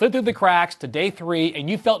 He slid through the cracks to day 3, and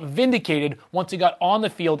you felt vindicated once he got on the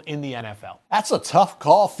field in the NFL. That's a tough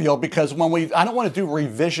call, Field, because I don't want to do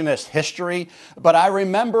revisionist history, but I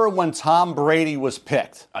remember when Tom Brady was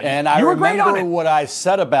picked. And I remember what I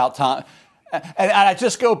said about Tom. And I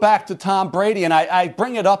just go back to Tom Brady, and I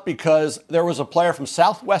bring it up because there was a player from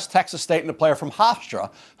Southwest Texas State and a player from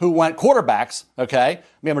Hofstra who went quarterbacks, okay?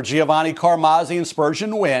 Remember Giovanni Carmazzi and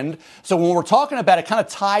Spurgeon Wind. So when we're talking about it, kind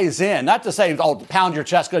of ties in, not to say, pound your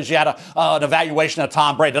chest because you had an evaluation of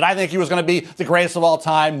Tom Brady. Did I think he was going to be the greatest of all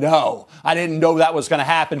time? No. I didn't know that was going to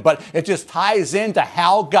happen, but it just ties into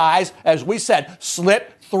how guys, as we said,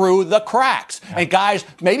 slip through the cracks. And guys,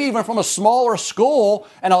 maybe even from a smaller school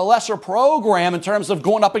and a lesser program in terms of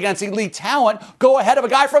going up against elite talent, go ahead of a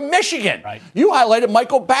guy from Michigan. Right. You highlighted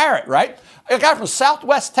Michael Barrett, right? A guy from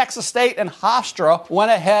Southwest Texas State and Hofstra went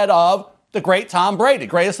ahead of the great Tom Brady,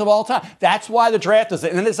 greatest of all time. That's why the draft is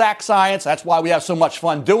in exact science. That's why we have so much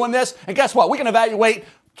fun doing this. And guess what? We can evaluate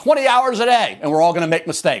 20 hours a day, and we're all going to make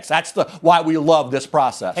mistakes. That's why we love this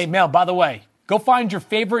process. Hey, Mel, by the way, go find your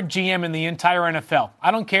favorite GM in the entire NFL.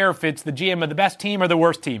 I don't care if it's the GM of the best team or the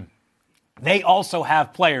worst team. They also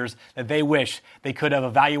have players that they wish they could have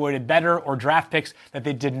evaluated better or draft picks that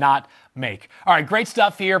they did not make. All right, great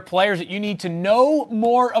stuff here. Players that you need to know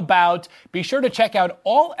more about. Be sure to check out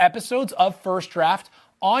all episodes of First Draft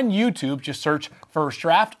on YouTube. Just search First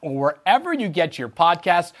Draft or wherever you get your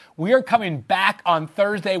podcasts. We are coming back on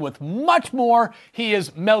Thursday with much more. He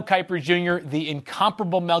is Mel Kiper Jr., the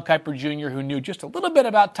incomparable Mel Kiper Jr., who knew just a little bit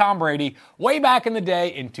about Tom Brady way back in the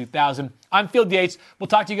day in 2000. I'm Field Yates. We'll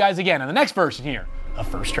talk to you guys again on the next version here of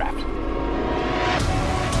First Draft.